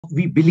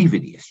We believe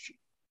in ESG.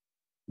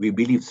 We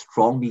believe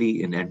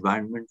strongly in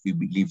environment. We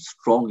believe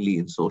strongly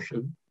in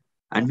social.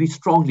 And we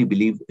strongly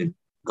believe in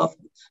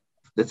governance.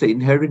 That's an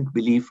inherent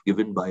belief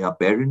given by our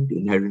parent,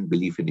 inherent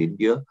belief in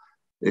India.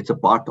 It's a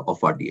part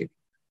of our DNA.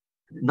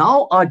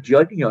 Now our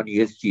journey on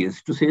ESG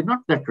is to say not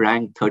that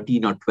rank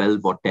 13 or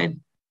 12 or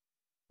 10.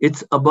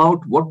 It's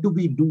about what do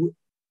we do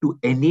to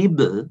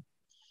enable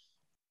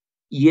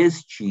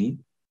ESG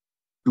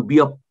to be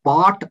a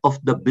part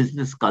of the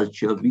business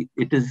culture.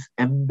 It is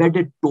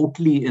embedded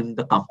totally in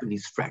the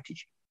company's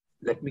strategy.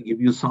 Let me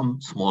give you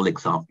some small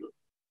example.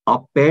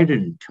 Our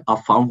parent,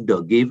 our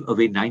founder, gave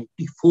away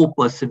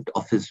 94%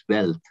 of his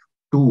wealth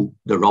to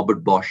the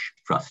Robert Bosch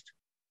Trust.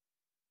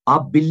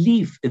 Our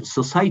belief in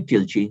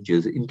societal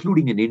changes,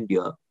 including in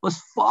India,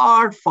 was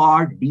far,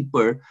 far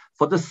deeper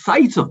for the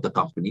size of the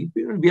company.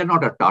 We are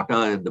not a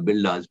Tata and the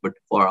Birlas, but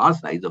for our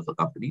size of the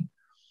company,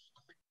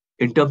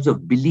 in terms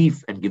of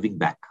belief and giving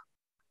back.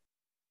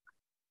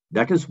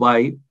 That is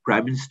why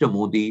Prime Minister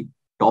Modi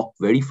talked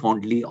very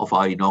fondly of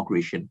our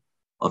inauguration,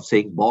 of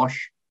saying Bosch,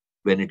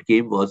 when it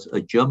came, was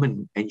a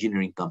German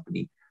engineering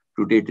company.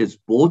 Today it is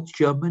both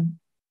German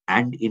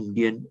and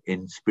Indian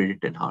in spirit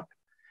and heart.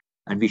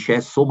 And we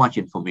share so much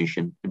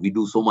information and we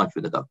do so much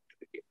with the government.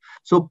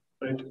 So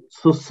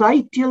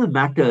societal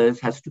matters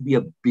has to be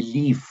a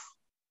belief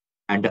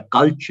and a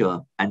culture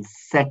and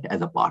set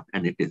as a part,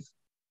 and it is.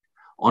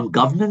 On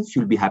governance,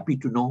 you'll be happy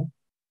to know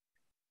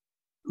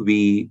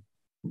we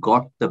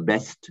got the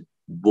best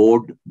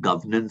board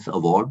governance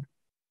award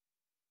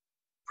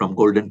from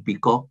Golden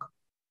Peacock.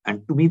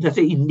 And to me, that's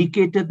an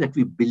indicator that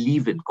we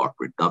believe in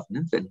corporate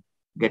governance and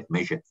get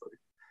measured for it.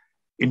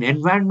 In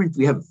environment,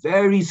 we have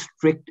very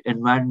strict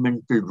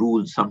environmental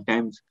rules,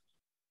 sometimes,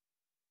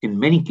 in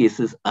many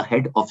cases,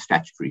 ahead of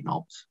statutory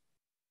norms.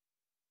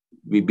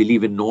 We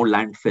believe in no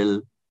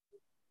landfill.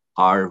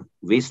 Our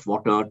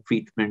wastewater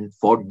treatment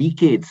for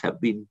decades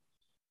have been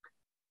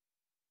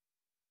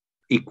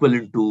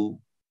equivalent to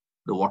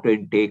the water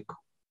intake.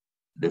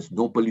 There's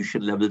no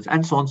pollution levels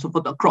and so on and so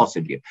forth across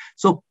India.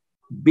 So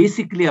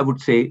basically, I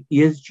would say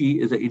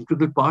ESG is an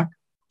integral part.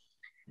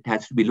 It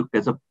has to be looked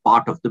as a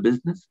part of the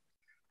business.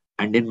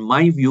 And in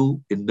my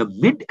view, in the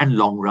mid and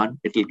long run,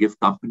 it will give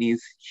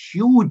companies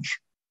huge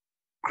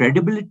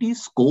credibility,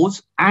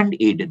 scores, and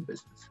aid in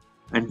business.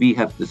 And we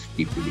have this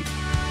deep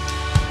belief.